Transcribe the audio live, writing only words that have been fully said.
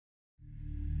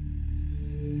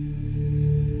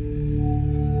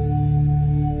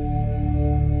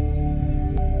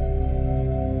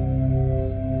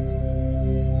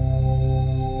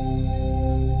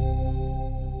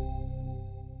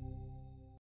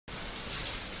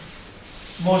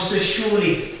Most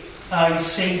assuredly, I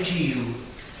say to you,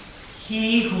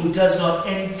 he who does not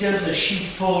enter the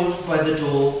sheepfold by the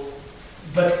door,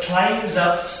 but climbs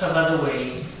up some other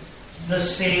way, the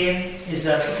same is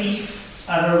a thief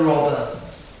and a robber.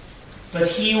 But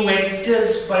he who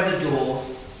enters by the door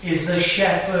is the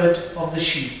shepherd of the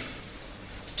sheep.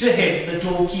 To him the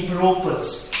doorkeeper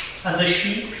opens, and the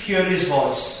sheep hear his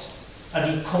voice, and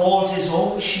he calls his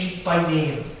own sheep by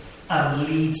name and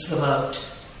leads them out.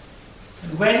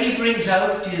 And when he brings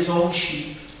out his own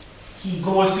sheep, he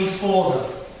goes before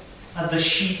them, and the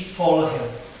sheep follow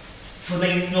him, for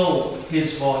they know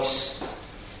his voice.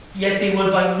 Yet they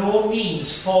will by no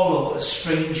means follow a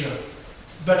stranger,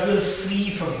 but will flee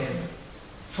from him,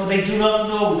 for they do not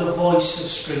know the voice of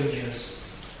strangers.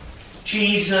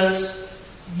 Jesus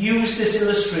used this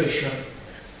illustration,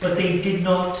 but they did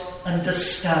not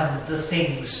understand the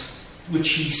things which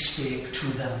he spake to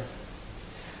them.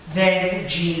 Then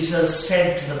Jesus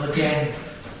said to them again,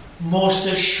 Most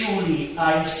assuredly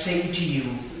I say to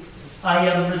you, I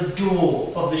am the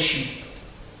door of the sheep.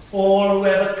 All who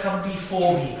ever come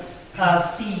before me are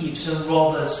thieves and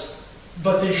robbers,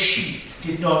 but the sheep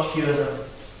did not hear them.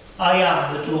 I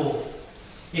am the door.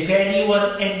 If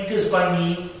anyone enters by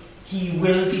me, he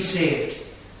will be saved,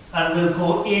 and will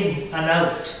go in and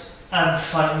out and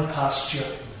find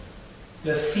pasture.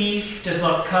 The thief does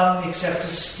not come except to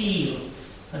steal,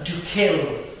 and to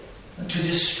kill, and to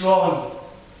destroy.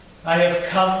 I have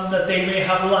come that they may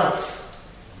have life,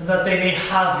 and that they may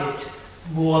have it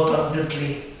more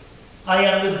abundantly. I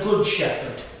am the good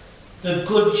shepherd. The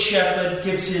good shepherd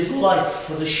gives his life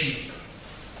for the sheep.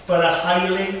 But a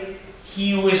hireling,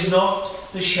 he who is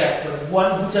not the shepherd,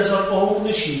 one who does not own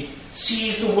the sheep,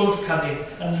 sees the wolf coming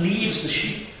and leaves the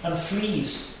sheep and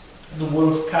flees. And the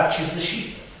wolf catches the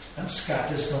sheep and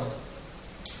scatters them.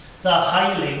 The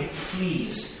hireling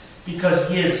flees because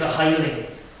he is a hireling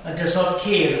and does not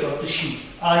care about the sheep.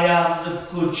 I am the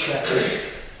good shepherd,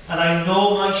 and I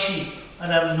know my sheep,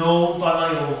 and am known by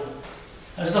my own.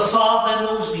 As the Father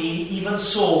knows me, even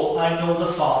so I know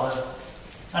the Father,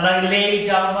 and I lay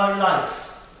down my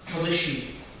life for the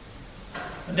sheep.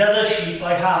 And other sheep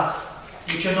I have,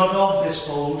 which are not of this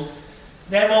fold,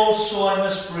 them also I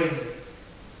must bring.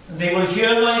 And they will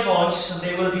hear my voice, and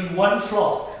they will be one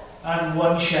flock and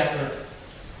one shepherd.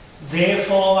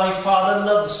 Therefore my Father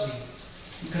loves me,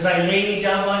 because I lay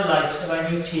down my life that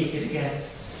I may take it again.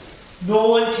 No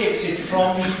one takes it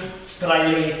from me, but I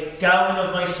lay it down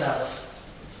of myself.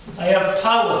 I have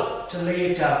power to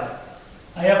lay it down.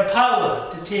 I have power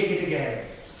to take it again.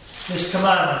 This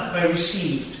command I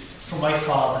received from my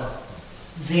Father.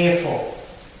 Therefore,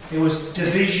 there was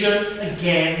division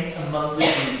again among the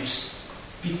Jews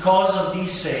because of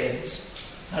these sayings,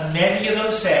 and many of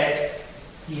them said,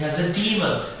 He has a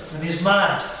demon and is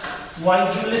mad.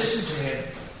 Why do you listen to him?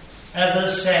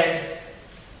 Others said,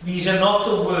 These are not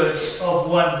the words of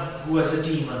one who has a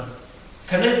demon.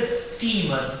 Can a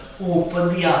demon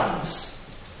open the eyes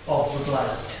of the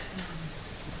blind?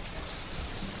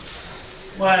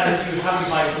 Well, if you have your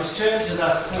Bibles, turn to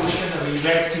that portion that we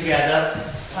read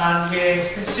together, and we're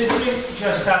considering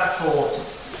just that thought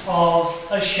of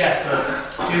a shepherd.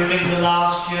 During the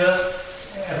last year,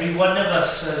 every one of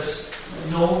us has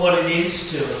known what it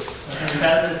is to and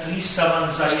felt at least some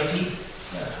anxiety.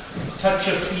 A touch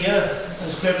of fear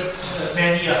has gripped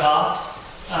many a heart,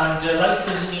 and life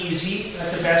isn't easy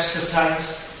at the best of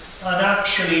times. And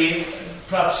actually,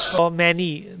 perhaps for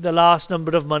many, the last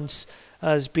number of months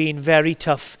has been very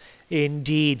tough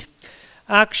indeed.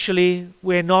 Actually,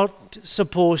 we're not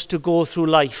supposed to go through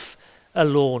life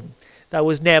alone. That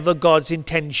was never God's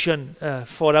intention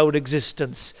for our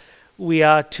existence. We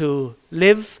are to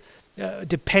live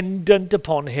dependent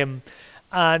upon Him.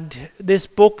 And this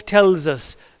book tells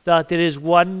us that there is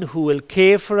one who will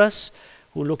care for us,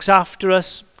 who looks after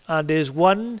us, and there is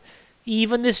one,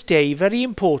 even this day, very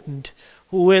important,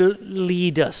 who will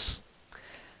lead us.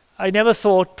 I never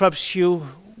thought, perhaps you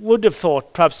would have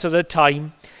thought, perhaps at a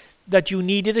time, that you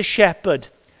needed a shepherd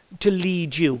to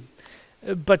lead you.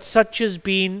 But such has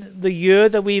been the year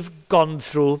that we've gone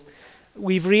through,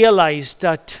 we've realized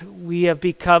that we have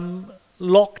become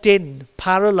locked in,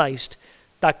 paralyzed.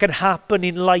 That can happen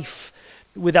in life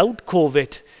without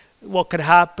COVID. What can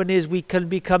happen is we can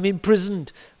become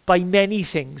imprisoned by many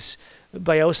things,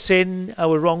 by our sin,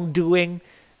 our wrongdoing,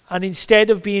 and instead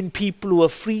of being people who are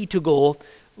free to go,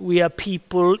 we are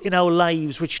people in our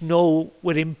lives which know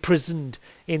we're imprisoned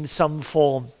in some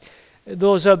form.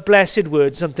 Those are blessed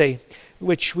words, aren't they?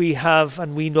 Which we have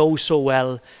and we know so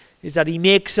well, is that He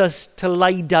makes us to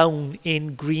lie down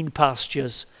in green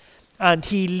pastures, and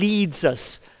He leads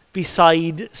us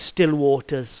beside still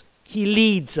waters. he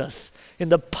leads us in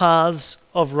the paths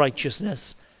of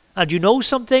righteousness. And you know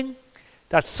something?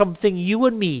 That's something you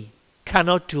and me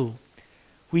cannot do.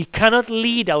 We cannot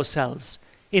lead ourselves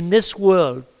in this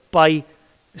world by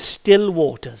still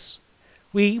waters.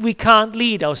 We can't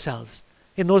lead ourselves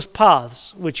in those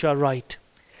paths which are right.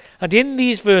 And in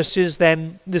these verses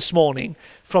then this morning,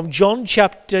 from John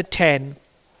chapter 10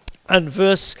 and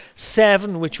verse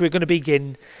 7, which we're going to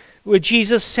begin, where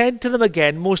Jesus said to them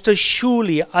again, most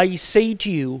surely I say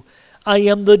to you, I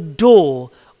am the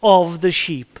door of the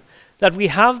sheep. That we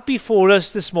have before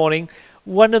us this morning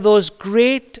one of those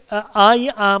great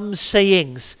I am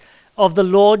sayings of the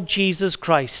Lord Jesus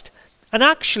Christ. And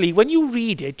actually, when you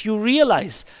read it, you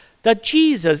realize that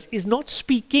Jesus is not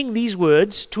speaking these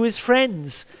words to his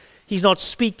friends. He's not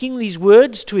speaking these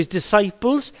words to his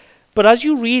disciples. But as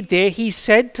you read there, he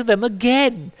said to them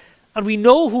again. And we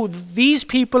know who these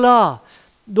people are.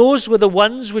 Those were the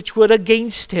ones which were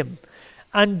against him.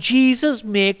 And Jesus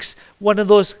makes one of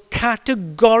those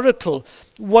categorical,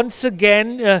 once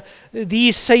again,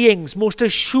 these sayings, most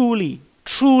surely,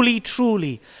 truly,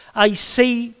 truly, I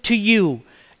say to you.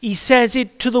 He says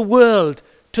it to the world,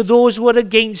 to those who are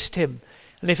against him.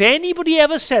 And if anybody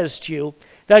ever says to you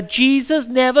that Jesus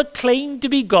never claimed to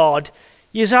be God,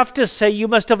 you have to say you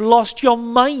must have lost your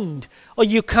mind or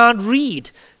you can't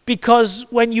read. Because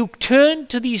when you turn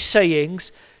to these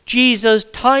sayings, Jesus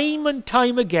time and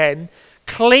time again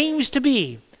claims to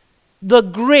be the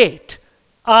great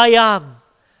I am.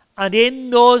 And in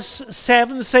those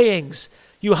 7 sayings,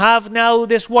 you have now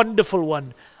this wonderful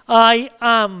one. I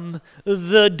am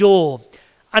the door.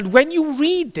 And when you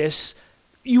read this,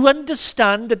 you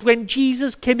understand that when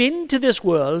Jesus came into this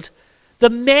world, the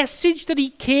message that he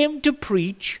came to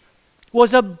preach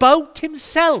was about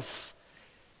himself.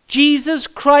 Jesus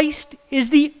Christ is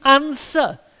the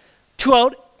answer to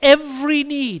our every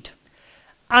need.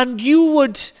 And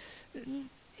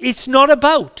it's not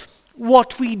about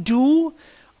what we do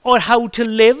or how to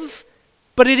live,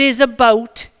 but it is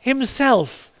about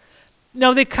himself.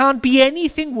 Now, there can't be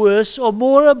anything worse or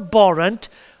more abhorrent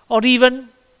or even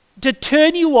to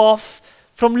turn you off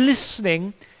from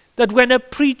listening than when a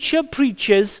preacher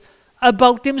preaches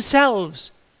about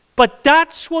themselves. But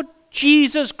that's what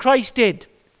Jesus Christ did.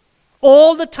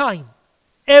 All the time,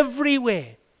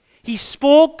 everywhere. He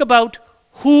spoke about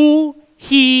who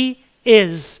he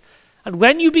is. And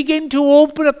when you begin to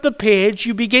open up the page,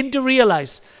 you begin to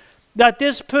realize that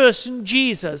this person,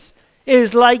 Jesus,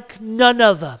 is like none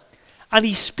other. And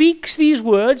he speaks these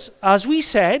words, as we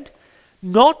said,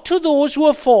 not to those who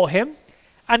are for him.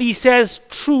 And he says,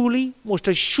 truly,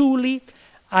 most surely,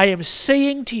 I am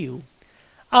saying to you,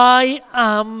 I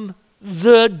am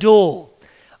the door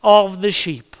of the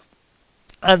sheep.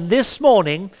 And this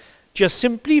morning, just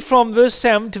simply from verse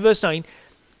 7 to verse 9,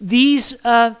 these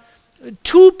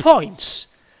 2 points,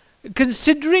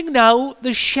 considering now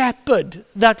the shepherd,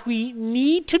 that we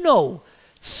need to know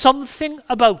something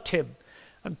about him.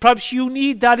 And perhaps you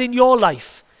need that in your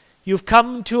life. You've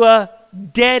come to a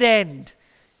dead end.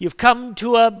 You've come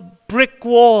to a brick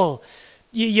wall.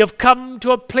 You've come to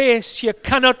a place you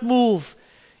cannot move.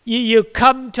 You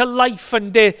come to life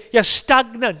and you're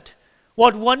stagnant.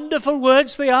 What wonderful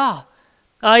words they are.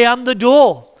 I am the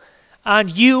door. And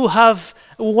you have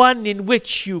one in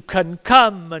which you can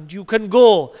come and you can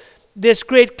go. This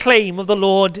great claim of the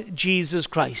Lord Jesus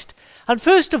Christ. And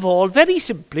first of all, very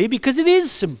simply, because it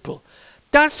is simple,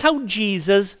 that's how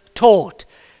Jesus taught.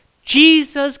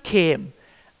 Jesus came.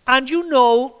 And you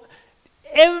know,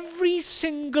 every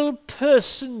single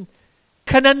person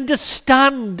can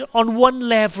understand on one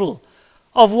level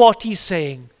of what he's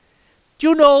saying. Do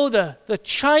you know the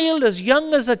child, as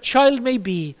young as a child may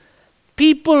be,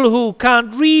 people who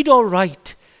can't read or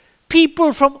write,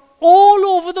 people from all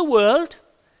over the world,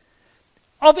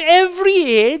 of every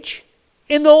age,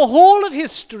 in the whole of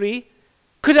history,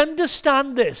 could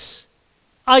understand this.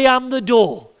 I am the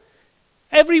door.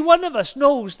 Every one of us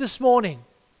knows this morning.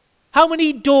 How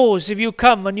many doors have you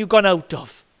come and you've gone out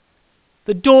of?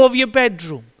 The door of your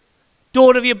bedroom,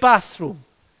 door of your bathroom,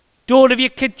 door of your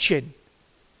kitchen,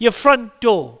 your front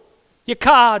door, your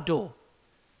car door,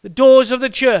 the doors of the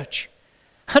church.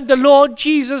 And the Lord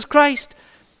Jesus Christ,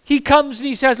 he comes and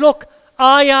he says, look,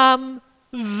 I am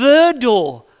the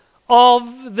door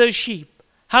of the sheep.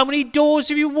 How many doors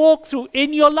have you walked through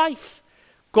in your life?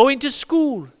 Going to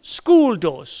school, school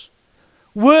doors,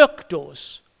 work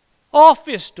doors,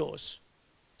 office doors.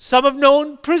 Some have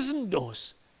known prison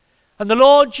doors. And the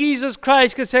Lord Jesus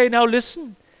Christ can say, now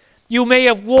listen, you may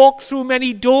have walked through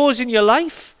many doors in your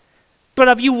life, but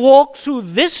have you walked through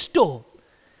this door?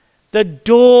 The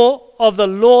door of the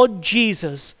Lord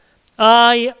Jesus.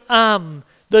 I am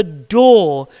the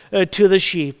door to the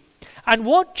sheep. And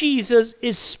what Jesus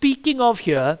is speaking of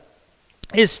here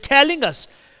is telling us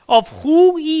of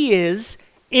who he is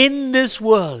in this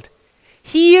world.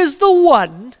 He is the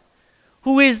one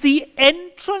who is the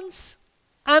entrance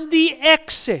and the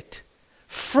exit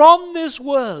from this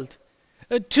world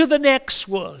to the next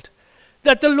world.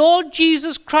 That the Lord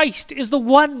Jesus Christ is the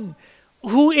one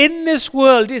who in this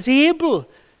world is able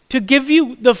to give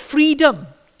you the freedom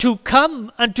to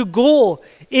come and to go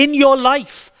in your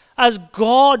life as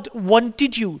God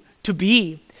wanted you to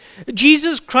be.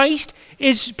 Jesus Christ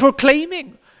is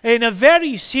proclaiming in a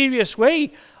very serious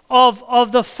way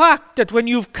of the fact that when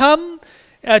you've come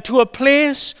to a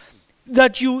place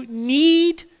that you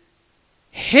need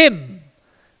him,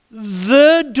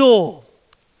 the door.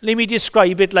 Let me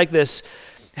describe it like this.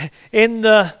 In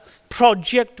the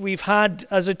project we've had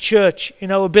as a church,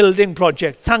 in our building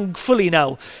project, thankfully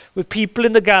now, with people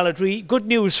in the gallery, good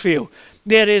news for you.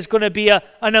 There is going to be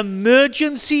an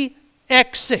emergency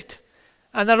exit.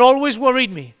 And that always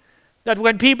worried me. That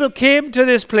when people came to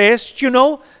this place,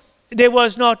 there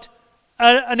was not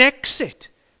an exit.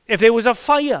 If there was a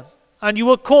fire and you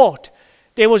were caught,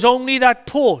 there was only that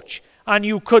porch and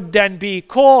you could then be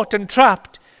caught and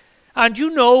trapped. And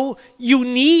you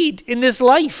need in this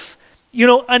life,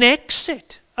 an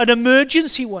exit, an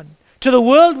emergency one to the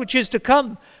world which is to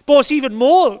come. But what's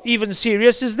even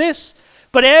serious is this.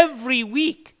 But every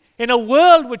week in a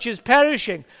world which is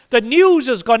perishing, the news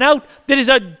has gone out, there is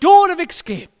a door of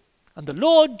escape. And the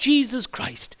Lord Jesus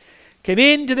Christ came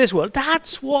into this world.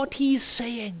 That's what he's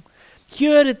saying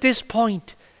here at this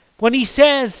point. When he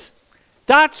says,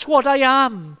 that's what I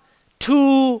am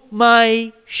to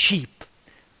my sheep.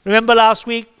 Remember last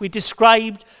week we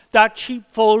described that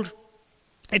sheepfold.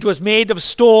 It was made of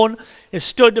stone. It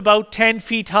stood about 10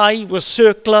 feet high. It was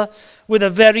circular with a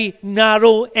very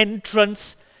narrow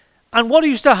entrance. And what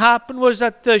used to happen was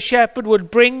that the shepherd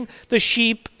would bring the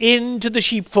sheep into the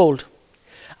sheepfold.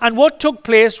 And what took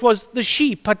place was the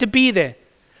sheep had to be there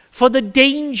for the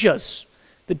dangers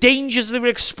they were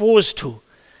exposed to,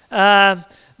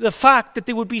 the fact that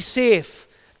they would be safe.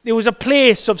 There was a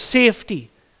place of safety.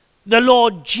 The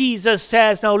Lord Jesus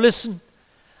says, now listen,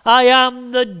 I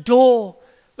am the door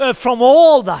from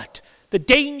all that, the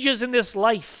dangers in this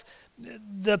life,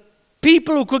 the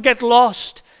people who could get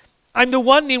lost. I'm the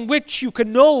one in which you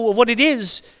can know what it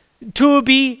is to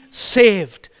be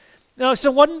saved. Now, it's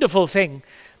a wonderful thing.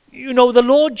 The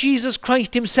Lord Jesus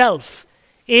Christ himself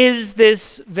is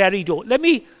this very door. Let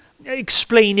me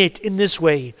explain it in this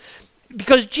way.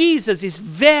 Because Jesus is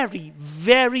very,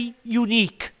 very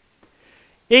unique.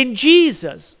 In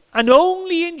Jesus, and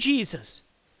only in Jesus,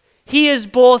 he is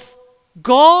both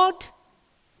God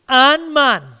and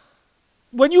man.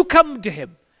 When you come to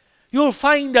him, you'll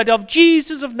find that of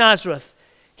Jesus of Nazareth,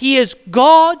 he is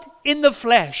God in the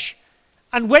flesh.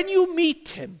 And when you meet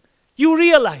him, you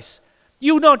realize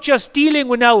you're not just dealing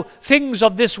with now things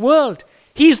of this world.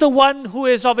 He's the one who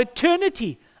is of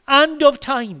eternity and of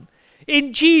time.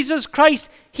 In Jesus Christ,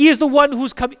 he is the one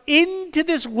who's come into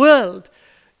this world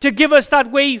to give us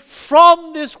that way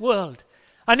from this world.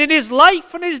 And in his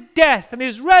life and his death and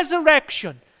his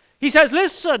resurrection, he says,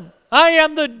 listen, I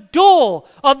am the door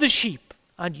of the sheep,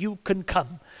 and you can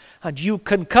come. And you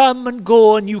can come and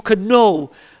go, and you can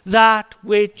know that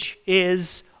which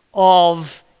is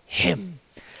of him.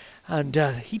 And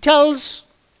he tells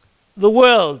the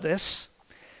world this,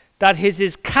 that is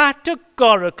his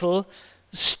categorical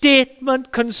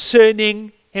statement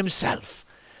concerning himself.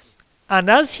 And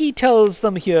as he tells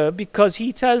them here, because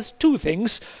he tells two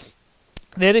things,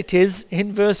 there it is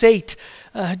in verse 8.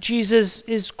 Jesus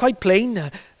is quite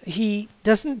plain. He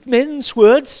doesn't mince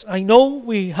words. I know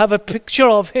we have a picture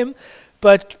of him,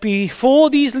 but before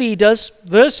these leaders,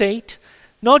 verse 8,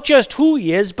 not just who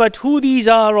he is, but who these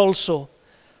are also.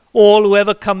 All who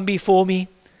ever come before me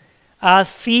are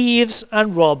thieves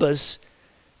and robbers,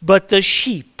 but the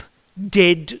sheep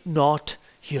did not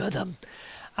hear them.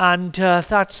 And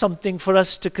that's something for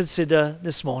us to consider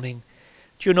this morning.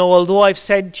 Do although I've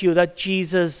said to you that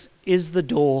Jesus is the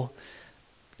door,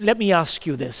 let me ask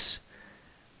you this.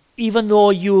 Even though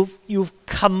you've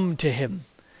come to him,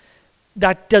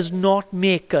 that does not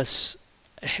make us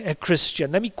a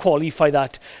Christian. Let me qualify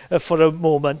that for a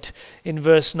moment. In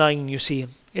verse 9, you see,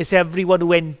 it's everyone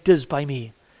who enters by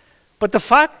me. But the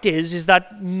fact is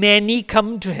that many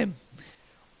come to him.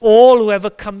 All who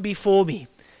ever come before me.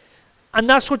 And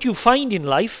that's what you find in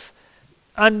life.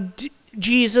 And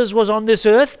Jesus was on this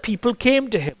earth. People came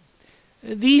to him.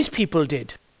 These people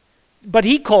did. But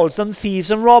he calls them thieves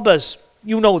and robbers.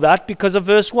 You know that because of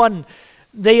verse 1.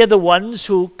 They are the ones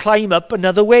who climb up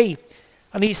another way.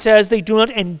 And he says they do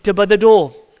not enter by the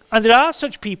door. And there are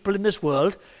such people in this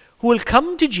world who will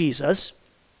come to Jesus,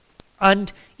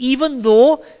 and even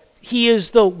though he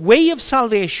is the way of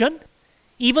salvation,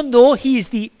 even though he is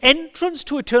the entrance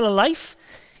to eternal life,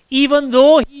 even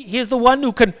though he is the one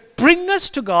who can bring us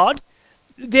to God,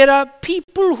 there are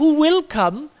people who will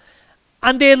come,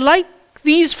 and they're like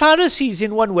these Pharisees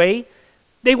in one way.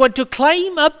 They want to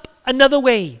climb up another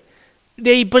way.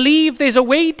 They believe there's a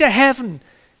way to heaven.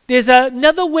 There's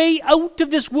another way out of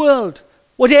this world,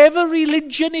 whatever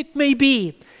religion it may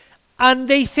be. And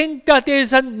they think that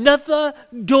there's another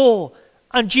door.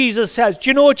 And Jesus says, do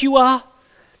you know what you are?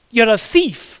 You're a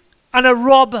thief and a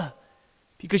robber,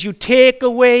 because you take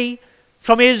away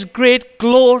from his great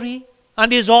glory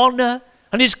and his honor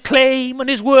and his claim and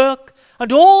his work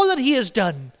and all that he has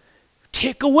done.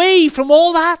 Take away from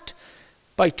all that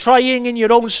by trying in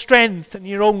your own strength and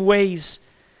your own ways.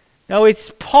 Now it's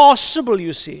possible,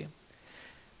 you see,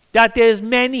 that there's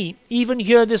many, even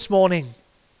here this morning,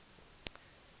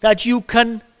 that you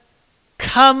can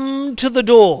come to the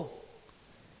door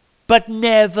but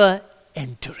never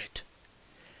enter it.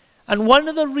 And one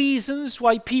of the reasons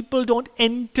why people don't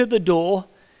enter the door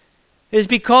is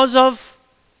because of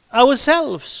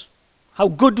ourselves, how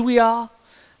good we are,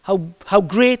 how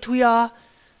great we are,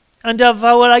 and of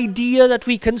our idea that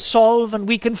we can solve and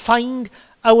we can find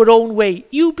our own way.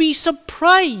 You'd be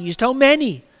surprised how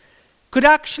many could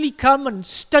actually come and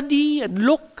study and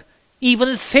look,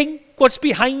 even think what's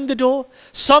behind the door.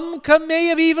 Some may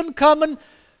have even come and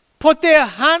put their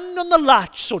hand on the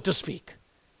latch, so to speak,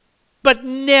 but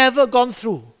never gone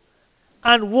through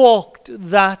and walked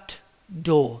that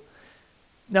door.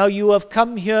 Now you have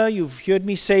come here, you've heard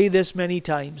me say this many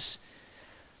times.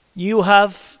 You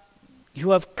have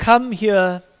come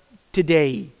here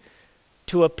today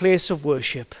to a place of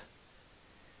worship,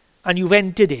 and you've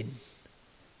entered in.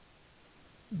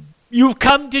 You've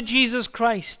come to Jesus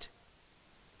Christ,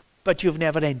 but you've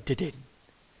never entered in.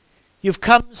 You've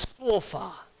come so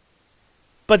far,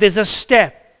 but there's a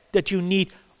step that you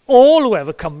need. All who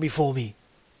ever come before me,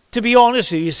 to be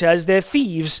honest with you, he says, they're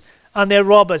thieves and they're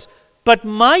robbers. But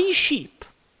my sheep,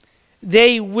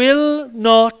 they will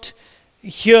not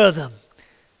hear them.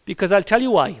 Because I'll tell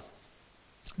you why.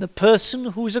 The person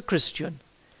who's a Christian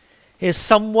is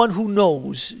someone who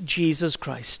knows Jesus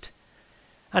Christ.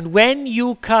 And when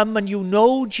you come and you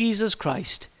know Jesus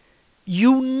Christ,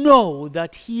 you know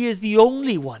that he is the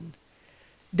only one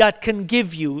that can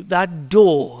give you that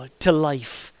door to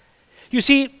life. You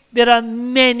see, there are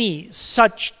many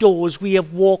such doors we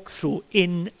have walked through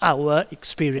in our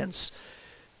experience.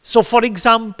 So, for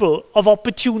example, of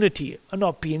opportunity, I'm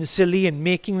not being silly and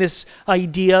making this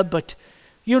idea, but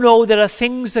you know, there are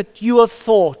things that you have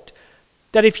thought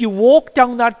that if you walk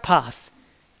down that path,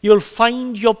 you'll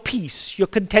find your peace, your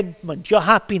contentment, your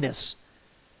happiness,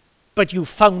 but you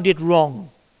found it wrong.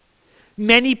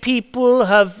 Many people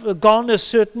have gone a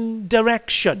certain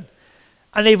direction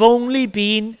and they've only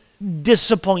been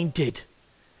disappointed.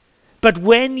 But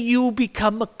when you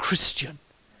become a Christian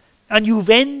and you've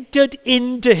entered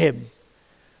into him,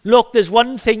 look, there's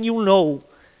one thing you know.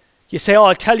 You say, oh,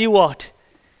 I'll tell you what,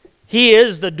 he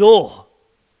is the door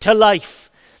to life.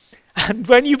 And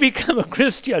when you become a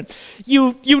Christian,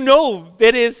 you know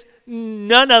there is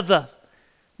none other.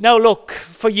 Now look,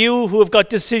 for you who have got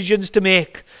decisions to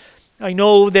make, I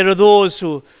know there are those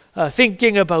who are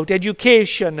thinking about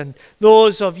education and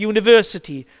those of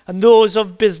university and those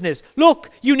of business. Look,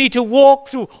 you need to walk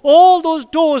through all those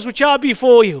doors which are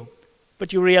before you.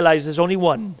 But you realize there's only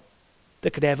one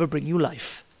that could ever bring you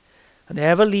life and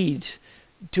ever lead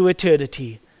to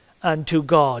eternity and to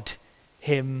God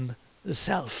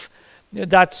himself.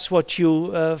 That's what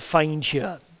you find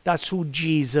here. That's who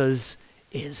Jesus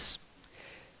is.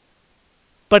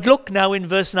 But look now in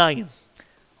verse 9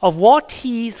 of what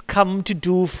he's come to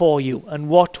do for you and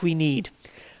what we need.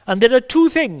 And there are two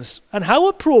things, and how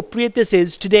appropriate this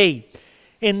is today,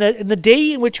 in the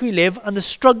day in which we live and the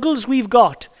struggles we've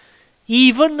got,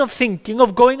 even of thinking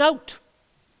of going out,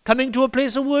 coming to a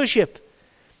place of worship,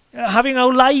 having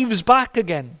our lives back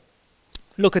again.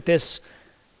 Look at this.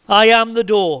 I am the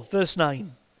door, verse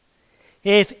 9.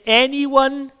 If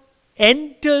anyone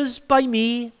enters by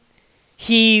me,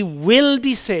 he will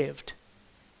be saved.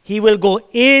 He will go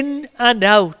in and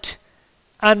out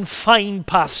and find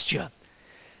pasture.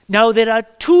 Now there are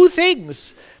two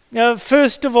things.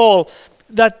 First of all,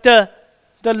 that the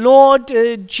Lord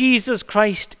Jesus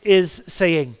Christ is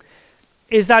saying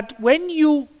is that when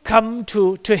you come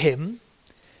to him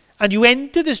and you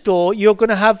enter this door, you're going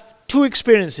to have two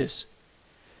experiences.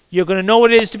 You're going to know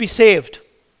what it is to be saved.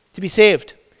 To be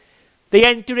saved. They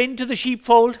enter into the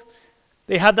sheepfold.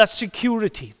 They have that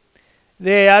security.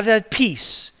 They are at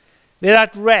peace. They're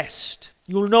at rest.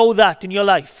 You'll know that in your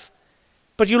life.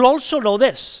 But you'll also know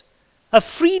this, a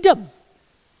freedom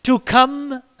to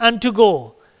come and to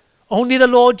go. Only the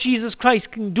Lord Jesus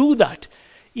Christ can do that.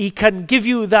 He can give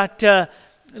you that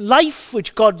life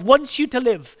which God wants you to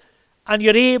live, and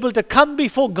you're able to come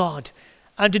before God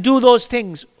and to do those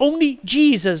things. Only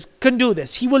Jesus can do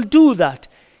this. He will do that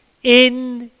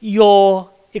in your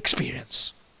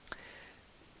experience.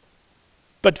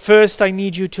 But first, I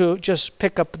need you to just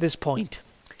pick up this point.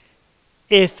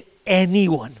 If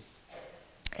anyone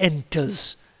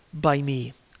enters by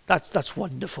me, that's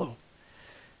wonderful.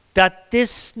 That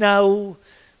this now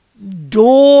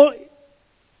door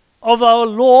of our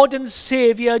Lord and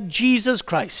Savior Jesus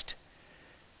Christ,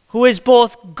 who is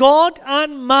both God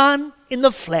and man in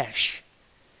the flesh,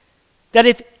 that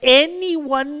if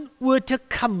anyone were to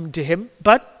come to him,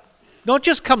 but not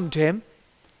just come to him,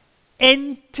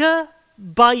 enter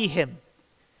by him.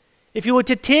 If you were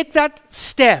to take that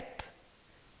step,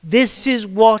 this is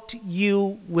what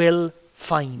you will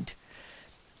find.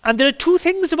 And there are two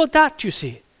things about that, you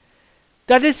see.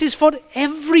 That this is for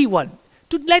everyone.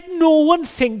 To let no one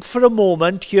think for a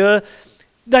moment here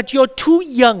that you're too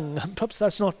young. Perhaps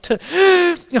that's not...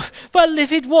 well,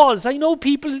 if it was, I know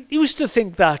people used to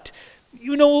think that.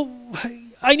 You know,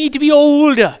 I need to be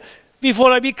older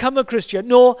before I become a Christian.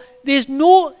 No, there's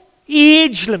no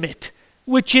age limit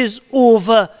which is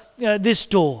over this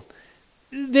door.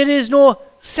 There is no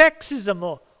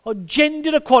sexism or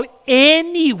gender equality.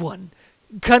 Anyone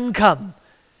can come.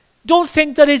 Don't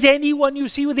think there is anyone you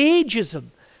see with ageism,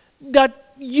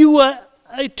 that you are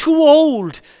too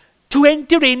old to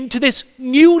enter into this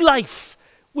new life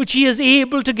which he is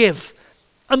able to give,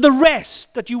 and the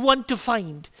rest that you want to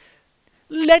find.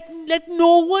 Let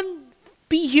no one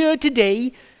be here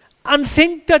today and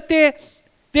think that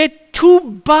they're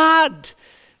too bad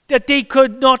that they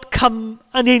could not come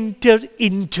and enter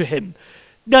into him.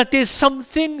 That there's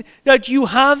something that you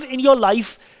have in your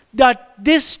life that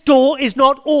this door is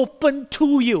not open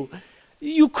to you.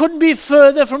 You couldn't be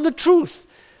further from the truth.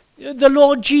 The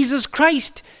Lord Jesus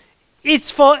Christ,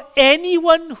 it's for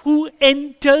anyone who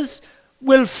enters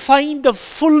will find the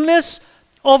fullness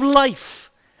of life.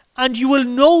 And you will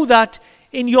know that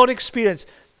in your experience.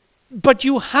 But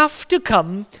you have to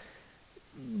come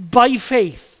by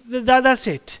faith. That's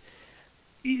it.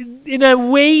 In a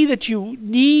way that you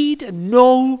need and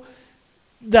know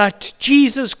that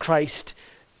Jesus Christ,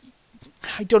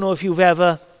 I don't know if you've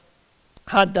ever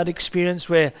had that experience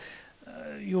where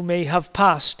you may have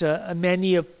passed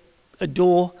many a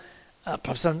door,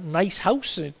 perhaps a nice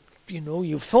house,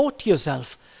 you've thought to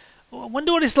yourself, I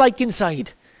wonder what it's like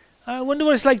inside. I wonder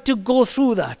what it's like to go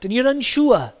through that, and you're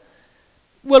unsure.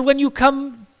 Well, when you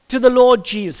come to the Lord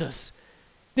Jesus,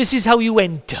 this is how you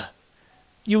enter.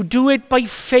 You do it by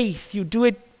faith. You do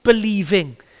it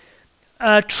believing,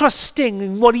 trusting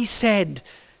in what he said,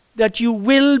 that you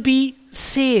will be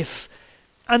safe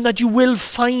and that you will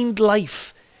find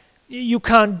life. You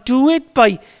can't do it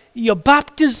by your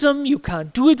baptism. You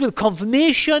can't do it with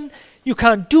confirmation. You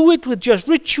can't do it with just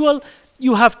ritual.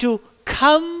 You have to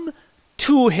come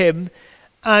to him,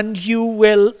 and you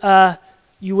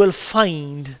will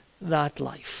find that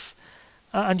life.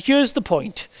 And here's the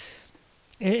point.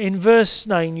 In verse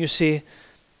 9 you say,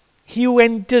 he who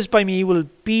enters by me will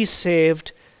be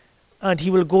saved, and he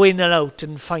will go in and out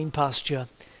and find pasture.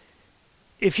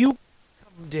 If you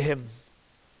come to him,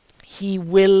 he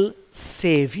will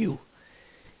save you.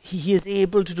 He is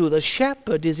able to do that. The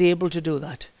shepherd is able to do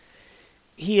that.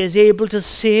 He is able to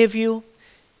save you.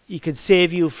 He can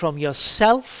save you from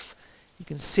yourself. He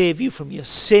can save you from your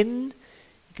sin.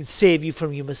 He can save you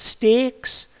from your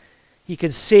mistakes. He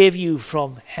can save you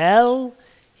from hell.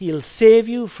 He'll save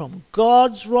you from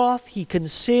God's wrath. He can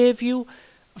save you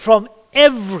from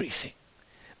everything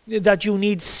that you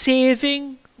need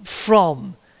saving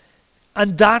from.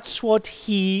 And that's what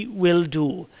he will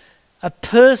do. A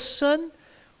person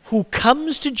who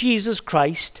comes to Jesus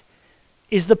Christ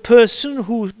is the person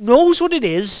who knows what it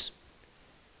is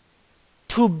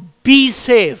to be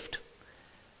saved.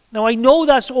 Now, I know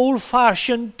that's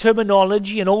old-fashioned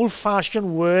terminology and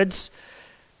old-fashioned words,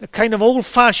 the kind of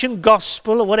old-fashioned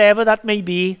gospel or whatever that may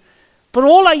be. But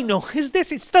all I know is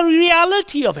this, it's the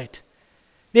reality of it.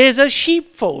 There's a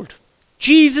sheepfold.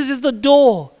 Jesus is the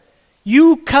door.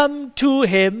 You come to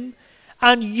him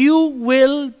and you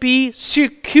will be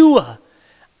secure.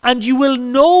 And you will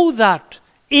know that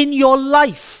in your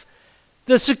life,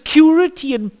 the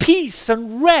security and peace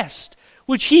and rest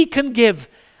which he can give.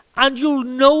 And you'll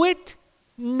know it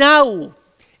now,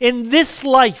 in this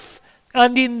life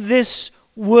and in this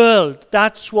world.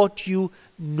 That's what you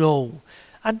know.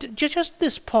 And just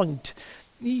this point,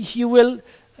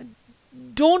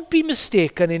 don't be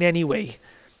mistaken in any way.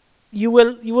 You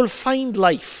will find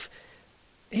life.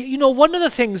 You know, one of the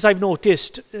things I've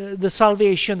noticed, the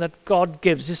salvation that God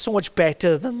gives is so much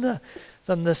better than the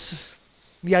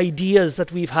ideas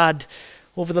that we've had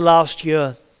over the last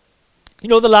year. You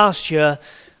know, the last year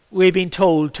we've been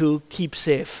told to keep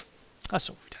safe. That's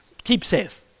what we've done. Keep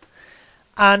safe.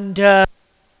 And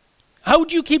how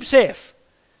do you keep safe?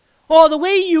 Oh, the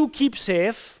way you keep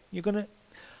safe,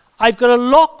 I've got to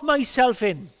lock myself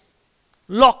in,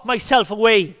 lock myself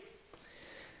away.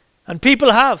 And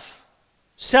people have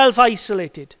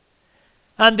self-isolated.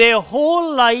 And their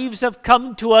whole lives have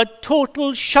come to a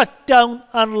total shutdown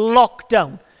and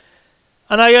lockdown.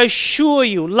 And I assure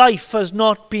you, life has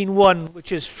not been one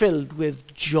which is filled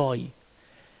with joy.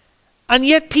 And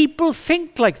yet people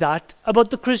think like that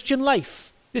about the Christian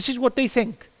life. This is what they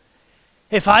think.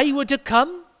 If I were to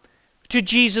come to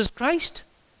Jesus Christ,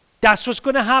 that's what's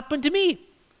going to happen to me.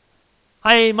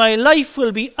 My life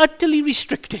will be utterly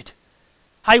restricted.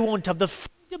 I won't have the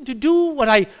freedom to do what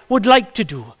I would like to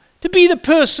do, to be the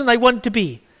person I want to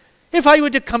be. If I were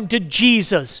to come to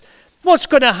Jesus, what's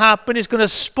going to happen is going to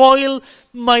spoil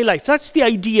my life. That's the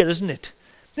idea, isn't it?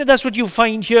 That's what you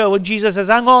find here when Jesus says,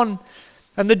 hang on,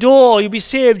 and the door, you'll be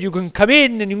saved. You can come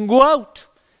in and you can go out.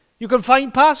 You can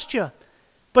find pasture.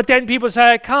 But then people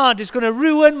say, I can't. It's going to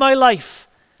ruin my life.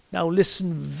 Now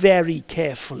listen very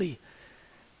carefully.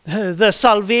 The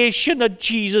salvation that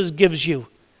Jesus gives you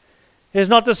is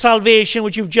not the salvation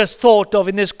which you've just thought of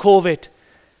in this COVID.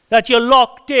 That you're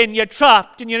locked in, you're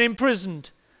trapped, and you're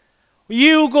imprisoned.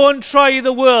 You go and try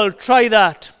the world. Try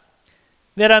that.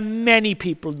 There are many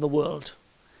people in the world.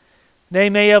 They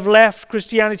may have left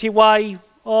Christianity. Why?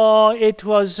 Oh, it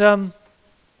was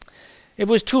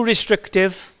too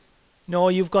restrictive. No,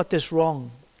 you've got this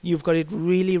wrong. You've got it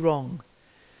really wrong.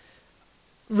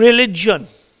 Religion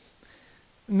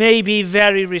may be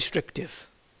very restrictive.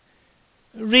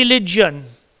 Religion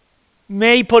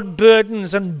may put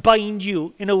burdens and bind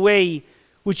you in a way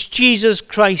which Jesus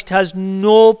Christ has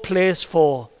no place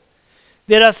for.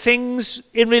 There are things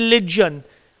in religion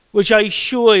which I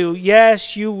assure you,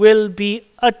 yes, you will be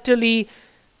utterly,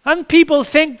 and people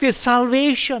think there's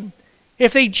salvation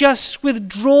if they just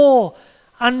withdraw.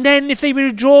 And then if they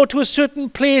withdraw to a certain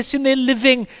place in their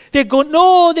living, they're going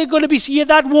to be, yeah,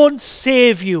 that won't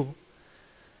save you.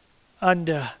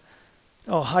 And,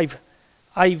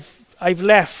 I've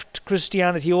left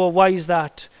Christianity. Oh, why is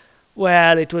that?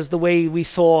 Well, it was the way we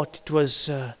thought. It was,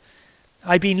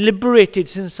 I've been liberated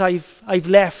since I've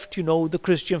left, the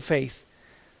Christian faith.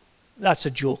 That's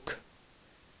a joke.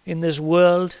 In this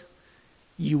world,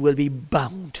 you will be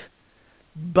bound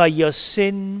by your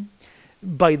sin,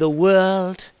 by the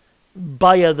world,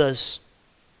 by others.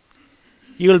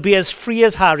 You'll be as free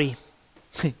as Harry.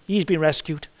 He's been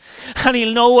rescued. And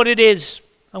he'll know what it is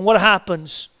and what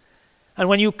happens. And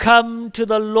when you come to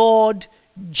the Lord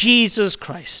Jesus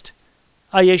Christ,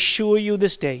 I assure you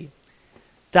this day,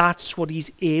 that's what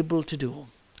he's able to do.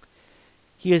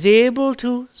 He is able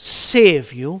to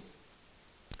save you,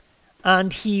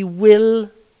 and he will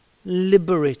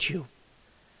liberate you.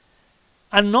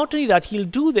 And not only that, he'll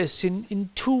do this in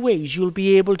two ways. You'll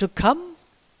be able to come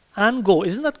and go.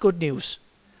 Isn't that good news?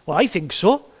 Well, I think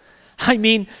so. I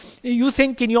mean, you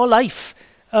think in your life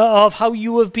of how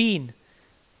you have been.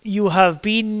 You have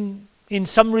been in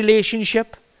some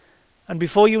relationship, and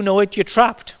before you know it, you're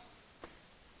trapped.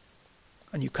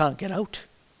 And you can't get out.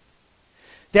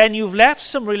 Then you've left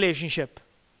some relationship,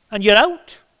 and you're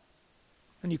out.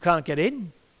 And you can't get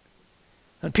in.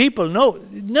 And people know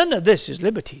none of this is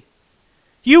liberty.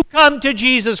 You come to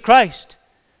Jesus Christ,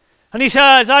 and he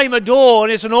says, I'm a door,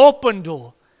 and it's an open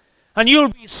door. And you'll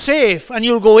be safe, and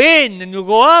you'll go in, and you'll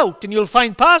go out, and you'll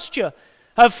find pasture,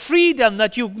 a freedom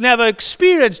that you've never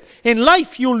experienced in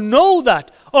life. You'll know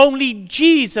that. Only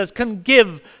Jesus can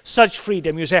give such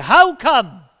freedom. You say, how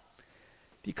come?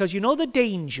 Because you know the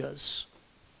dangers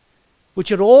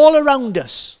which are all around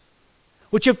us,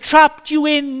 which have trapped you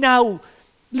in now,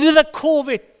 the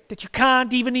COVID, that you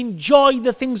can't even enjoy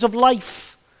the things of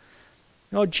life.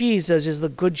 No, Jesus is the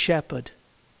good shepherd.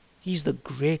 He's the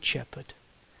great shepherd.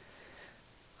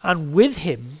 And with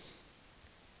him,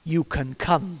 you can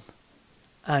come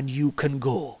and you can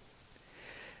go.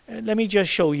 Let me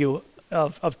just show you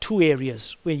of two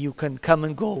areas where you can come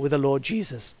and go with the Lord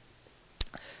Jesus.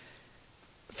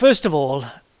 First of all,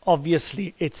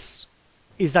 obviously, is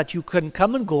that you can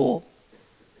come and go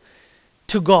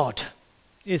to God,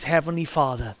 his Heavenly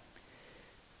Father.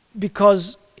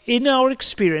 Because in our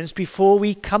experience, before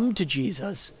we come to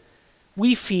Jesus,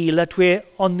 we feel that we're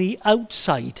on the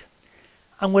outside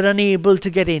and we're unable to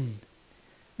get in.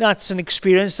 That's an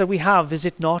experience that we have, is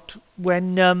it not?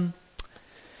 When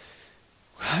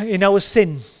in our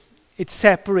sin, it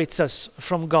separates us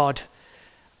from God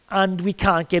and we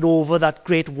can't get over that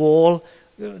great wall,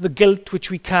 the guilt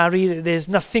which we carry. There's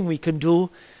nothing we can do.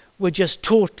 We're just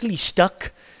totally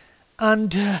stuck,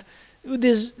 and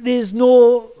there's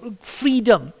no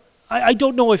freedom. I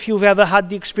don't know if you've ever had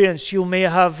the experience. You may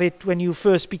have it when you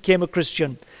first became a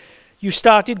Christian. You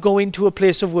started going to a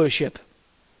place of worship.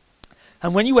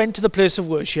 And when you went to the place of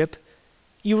worship,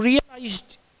 you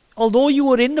realized, although you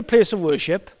were in the place of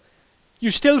worship, you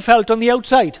still felt on the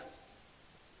outside.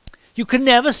 You could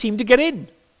never seem to get in.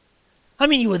 I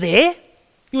mean, you were there.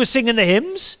 You were singing the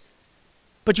hymns,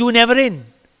 but you were never in.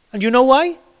 And you know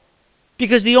why?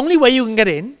 Because the only way you can get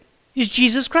in is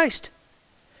Jesus Christ.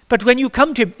 But when you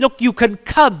come to him, look, you can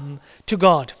come to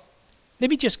God. Let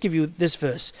me just give you this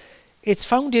verse. It's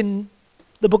found in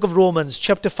the book of Romans,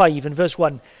 chapter 5 and verse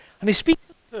 1. And it speaks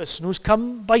of a person who's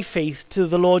come by faith to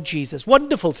the Lord Jesus.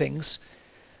 Wonderful things.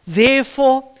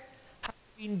 Therefore, having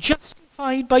been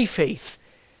justified by faith,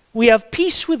 we have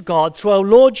peace with God through our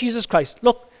Lord Jesus Christ.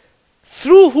 Look,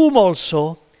 through whom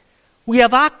also we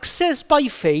have access by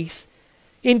faith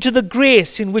into the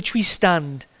grace in which we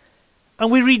stand, and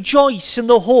we rejoice in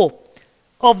the hope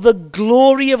of the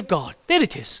glory of God. There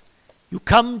it is. You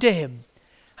come to him,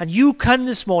 and you can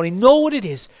this morning know what it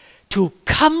is to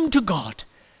come to God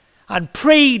and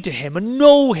pray to him and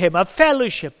know him, have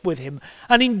fellowship with him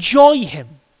and enjoy him.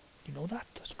 You know that?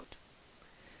 That's good.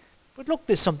 But look,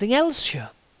 there's something else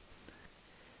here.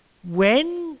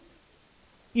 When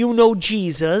you know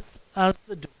Jesus as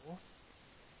the door,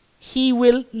 he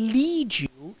will lead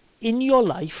you in your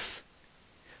life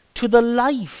to the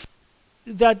life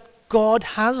that God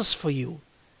has for you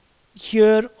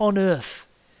here on earth.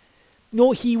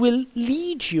 No, he will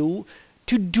lead you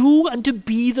to do and to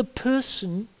be the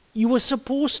person you were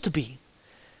supposed to be.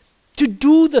 To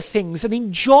do the things and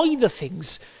enjoy the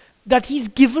things that he's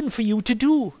given for you to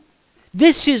do.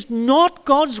 This is not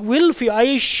God's will for you, I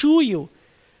assure you.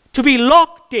 To be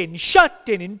locked in, shut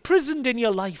in, imprisoned in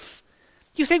your life.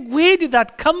 You think, where did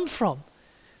that come from?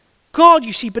 God,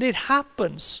 you see, but it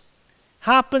happens.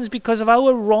 Happens because of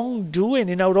our wrongdoing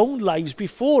in our own lives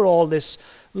before all this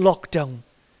lockdown.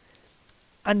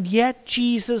 And yet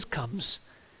Jesus comes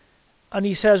and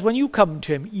he says, when you come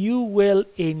to him, you will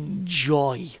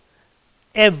enjoy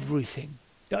everything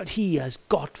that he has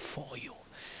got for you.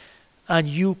 And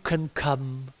you can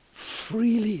come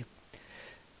freely.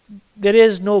 There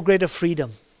is no greater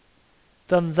freedom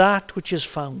than that which is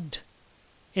found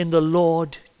in the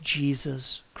Lord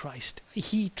Jesus Christ.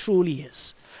 He truly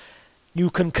is. You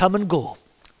can come and go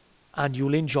and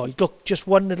you'll enjoy. Look, just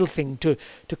one little thing to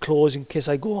close in case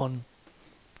I go on.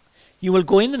 You will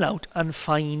go in and out and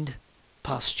find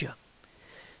pasture.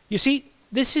 You see,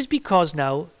 this is because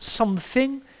now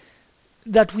something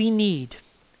that we need,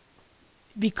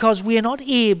 because we are not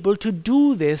able to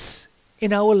do this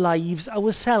in our lives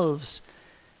ourselves.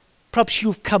 Perhaps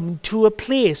you've come to a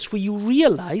place where you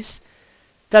realize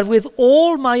that with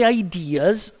all my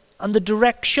ideas and the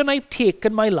direction I've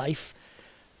taken my life,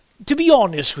 to be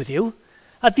honest with you,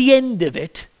 at the end of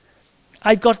it,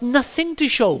 I've got nothing to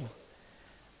show.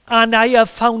 And I have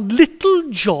found little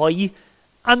joy,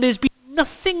 and there's been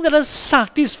nothing that has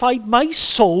satisfied my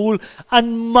soul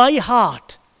and my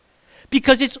heart.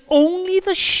 Because it's only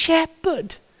the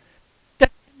shepherd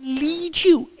that can lead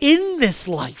you in this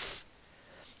life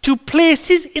to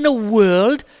places in a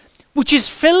world which is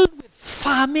filled with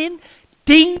famine,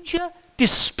 danger,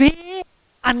 despair,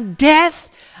 and death.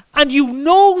 And you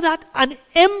know that, an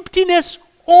emptiness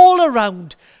all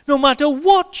around, no matter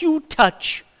what you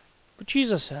touch. But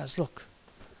Jesus says, look,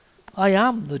 I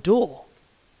am the door.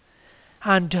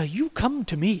 And you come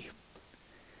to me,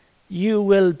 you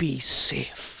will be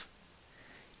safe.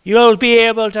 You'll be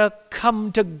able to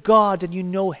come to God and you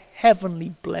know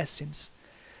heavenly blessings.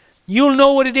 You'll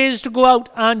know what it is to go out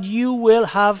and you will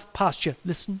have pasture.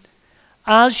 Listen,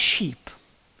 as sheep,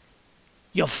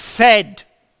 you're fed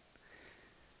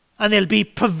and there'll be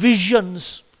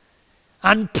provisions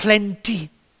and plenty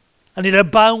and it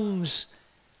abounds.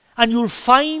 And you'll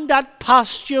find that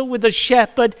pasture with the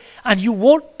shepherd, and you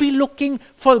won't be looking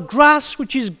for grass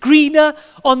which is greener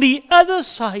on the other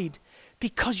side,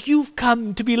 because you've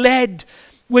come to be led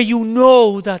where you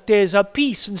know that there's a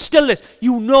peace and stillness.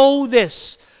 You know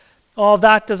this or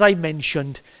that, as I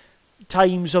mentioned,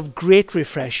 times of great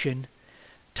refreshing,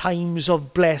 times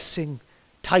of blessing,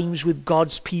 times with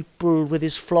God's people, with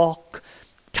his flock,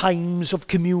 times of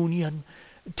communion,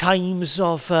 times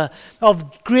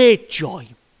of great joy.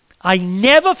 I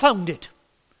never found it.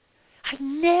 I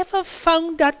never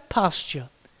found that pasture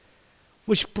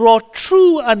which brought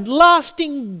true and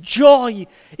lasting joy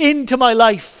into my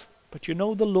life. But you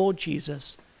know, the Lord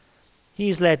Jesus,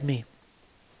 He's led me.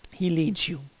 He leads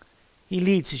you. He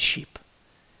leads His sheep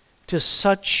to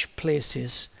such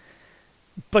places.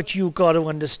 But you got to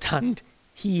understand,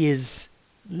 He is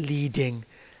leading,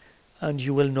 and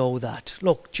you will know that.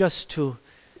 Look, just to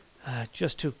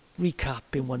recap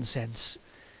in one sense,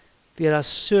 there are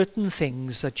certain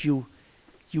things that you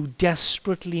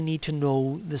desperately need to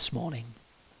know this morning.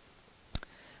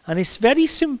 And it's very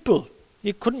simple.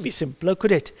 It couldn't be simpler,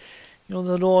 could it? You know,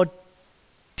 the Lord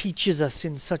teaches us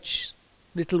in such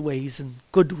little ways and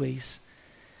good ways.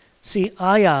 See,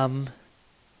 I am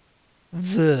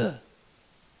the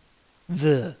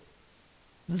door.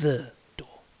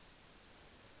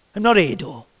 I'm not a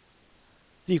door.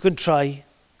 You can try.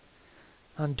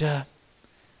 And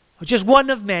just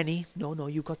one of many. No,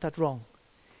 you got that wrong.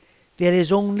 There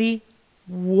is only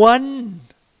one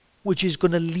which is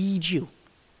going to lead you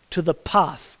to the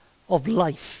path of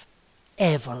life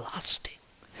everlasting.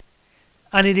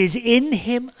 And it is in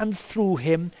Him and through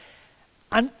Him.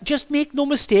 And just make no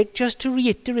mistake, just to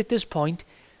reiterate this point,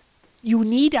 you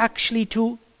need actually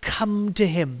to come to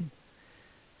Him.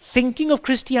 Thinking of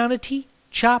Christianity,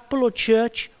 chapel or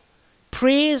church,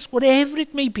 praise, whatever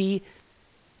it may be,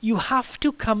 you have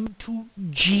to come to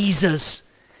Jesus.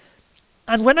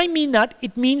 And when I mean that,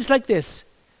 it means like this,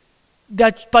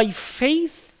 that by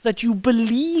faith that you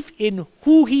believe in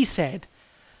who He said,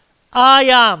 I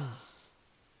am.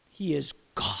 He is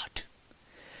God.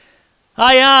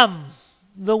 I am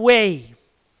the way.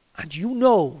 And you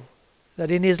know that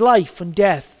in His life and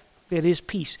death there is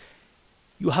peace.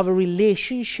 You have a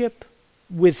relationship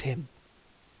with Him,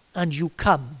 and you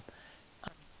come.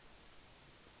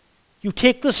 You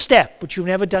take the step which you've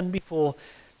never done before.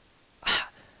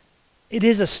 It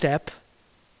is a step.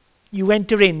 You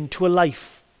enter into a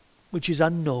life which is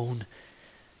unknown,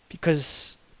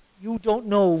 because you don't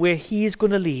know where He is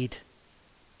going to lead,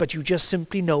 but you just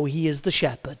simply know He is the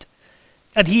shepherd,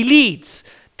 and He leads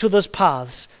to those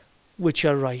paths which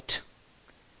are right.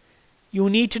 You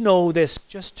need to know this.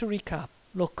 Just to recap,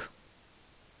 look,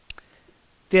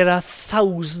 there are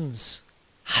thousands,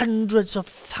 hundreds of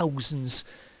thousands,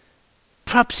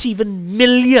 perhaps even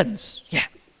millions. Yeah,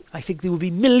 I think there will be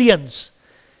millions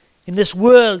in this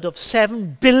world of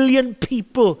 7 billion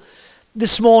people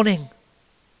this morning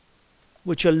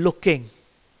which are looking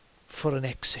for an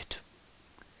exit.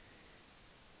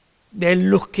 They're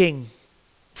looking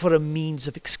for a means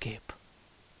of escape.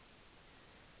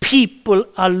 People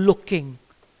are looking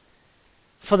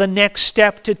for the next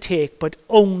step to take, but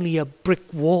only a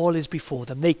brick wall is before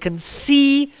them. They can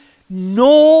see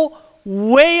no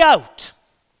way out.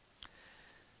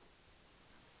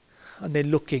 And they're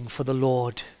looking for the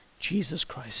Lord Jesus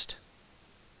Christ.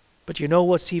 But you know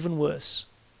what's even worse?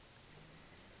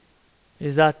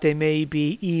 Is that they may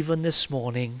be, even this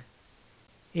morning,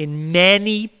 in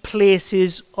many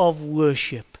places of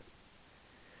worship,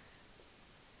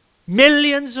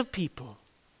 millions of people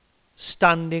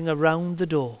standing around the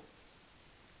door,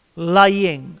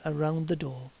 lying around the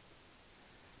door,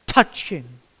 touching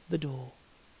the door,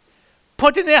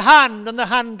 putting their hand on the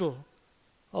handle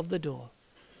of the door.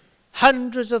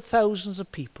 Hundreds of thousands of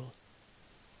people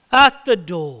at the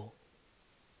door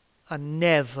and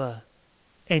never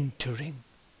entering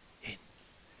in.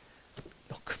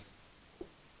 Look.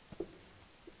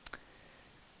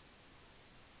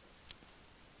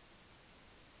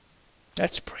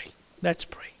 Let's pray. Let's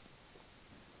pray.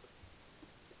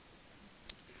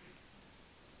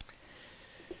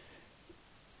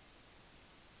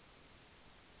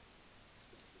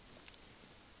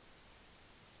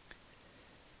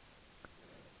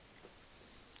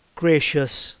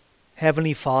 Gracious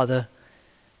Heavenly Father,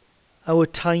 our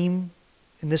time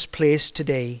in this place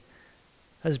today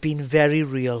has been very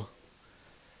real.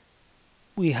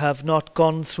 We have not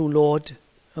gone through, Lord,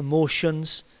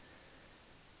 emotions.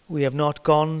 We have not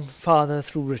gone, Father,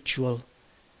 through ritual.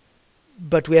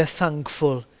 But we are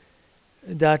thankful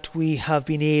that we have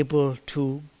been able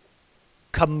to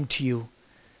come to you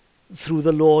through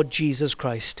the Lord Jesus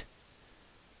Christ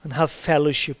and have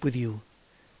fellowship with you.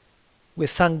 We're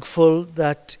thankful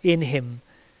that in Him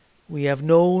we have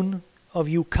known of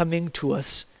you coming to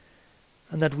us,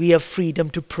 and that we have freedom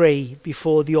to pray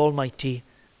before the Almighty,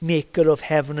 Maker of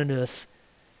heaven and earth.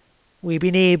 We've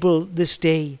been able this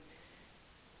day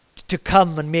to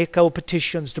come and make our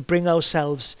petitions, to bring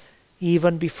ourselves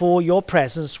even before your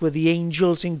presence with the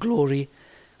angels in glory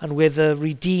and with the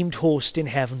redeemed host in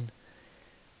heaven.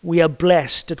 We are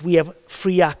blessed that we have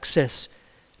free access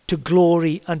to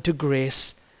glory and to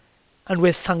grace. And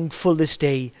we're thankful this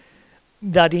day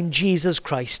that in Jesus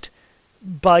Christ,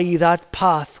 by that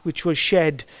path which was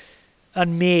shed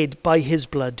and made by his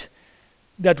blood,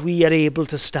 that we are able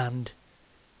to stand.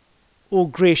 O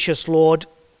gracious Lord,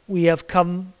 we have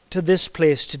come to this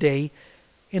place today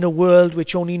in a world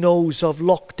which only knows of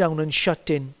lockdown and shut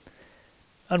in.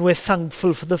 And we're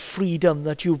thankful for the freedom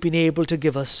that you've been able to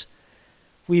give us.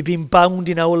 We've been bound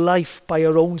in our life by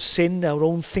our own sin, our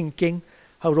own thinking,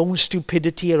 our own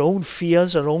stupidity, our own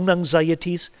fears, our own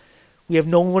anxieties. We have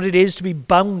known what it is to be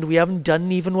bound. We haven't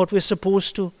done even what we're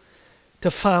supposed to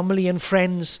family and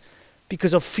friends,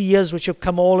 because of fears which have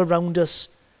come all around us.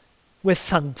 We're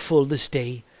thankful this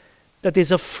day that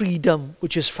there's a freedom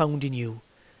which is found in you.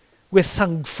 We're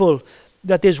thankful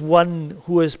that there's one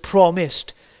who has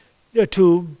promised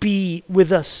to be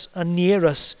with us and near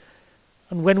us.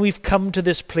 And when we've come to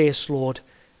this place, Lord,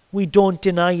 we don't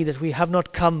deny that we have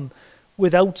not come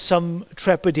without some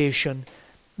trepidation.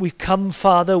 We come,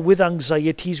 Father, with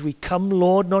anxieties. We come,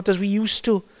 Lord, not as we used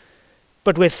to,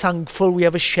 but we're thankful we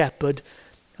have a shepherd,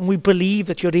 and we believe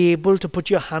that you're able to put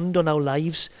your hand on our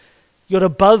lives. You're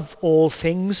above all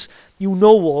things. You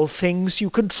know all things. You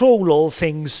control all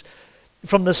things,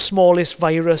 from the smallest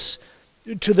virus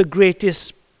to the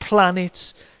greatest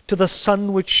planets, to the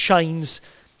sun which shines.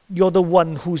 You're the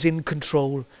one who's in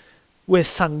control. We're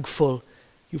thankful.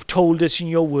 You've told us in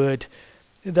your word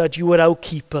that you are our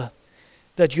keeper,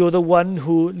 that you're the one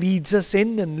who leads us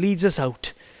in and leads us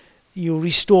out. You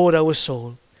restore our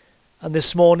soul. And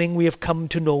this morning we have come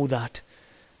to know that.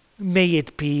 May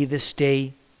it be this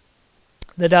day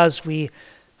that as we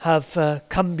have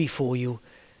come before you,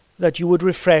 that you would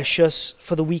refresh us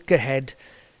for the week ahead.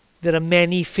 There are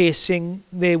many facing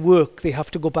their work they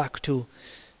have to go back to,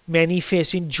 many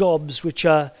facing jobs which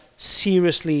are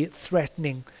seriously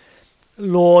threatening.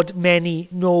 Lord, many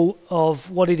know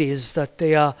of what it is that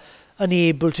they are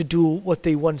unable to do what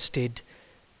they once did.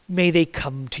 May they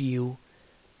come to you.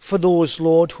 For those,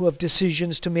 Lord, who have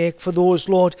decisions to make, for those,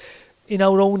 Lord, in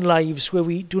our own lives where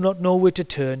we do not know where to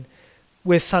turn,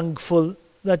 we're thankful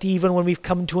that even when we've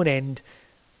come to an end,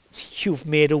 you've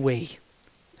made a way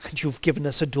and you've given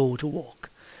us a door to walk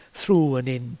through and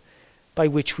in by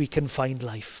which we can find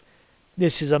life.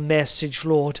 This is a message,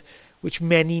 Lord, which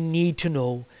many need to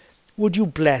know. Would you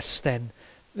bless then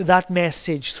that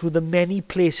message through the many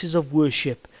places of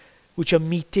worship which are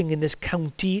meeting in this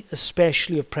county,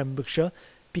 especially of Pembrokeshire,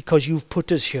 because you've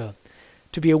put us here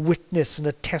to be a witness and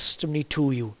a testimony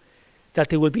to you, that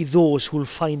there will be those who will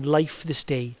find life this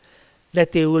day,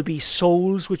 that there will be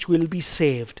souls which will be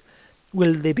saved.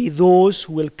 Will there be those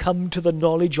who will come to the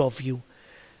knowledge of you?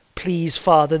 Please,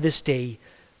 Father, this day,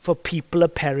 for people are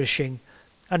perishing,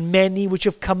 and many which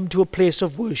have come to a place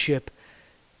of worship,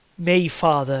 may,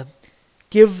 Father,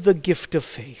 give the gift of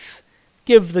faith,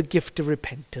 give the gift of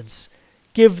repentance,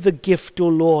 give the gift, O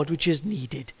Lord, which is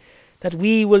needed, that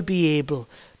we will be able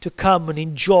to come and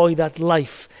enjoy that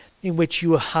life in which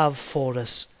you have for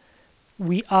us.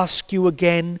 We ask you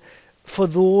again for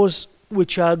those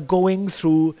which are going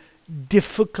through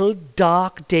difficult,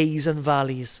 dark days and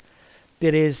valleys.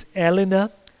 There is Eleanor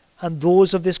and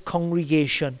those of this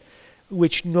congregation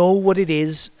which know what it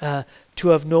is to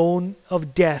have known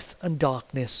of death and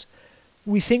darkness.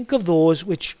 We think of those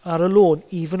which are alone,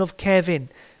 even of Kevin,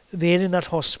 there in that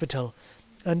hospital.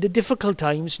 Under difficult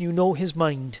times, you know his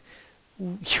mind.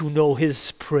 You know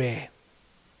his prayer.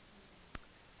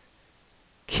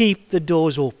 Keep the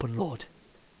doors open, Lord.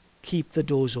 Keep the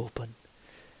doors open.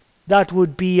 That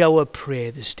would be our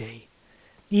prayer this day,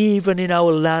 even in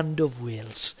our land of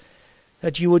Wales,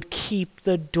 that you would keep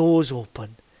the doors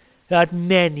open, that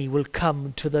many will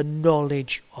come to the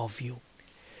knowledge of you.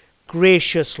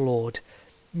 Gracious Lord,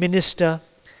 minister,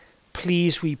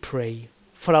 please, we pray,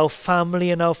 for our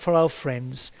family and for our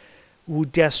friends who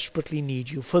desperately need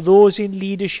you, for those in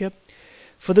leadership,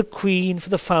 for the Queen, for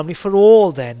the family, for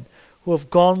all then who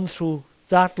have gone through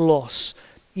that loss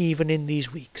even in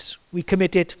these weeks. We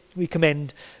commit it, we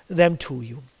commend them to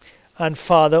you. And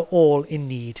Father, all in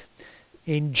need.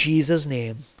 In Jesus'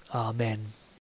 name, amen.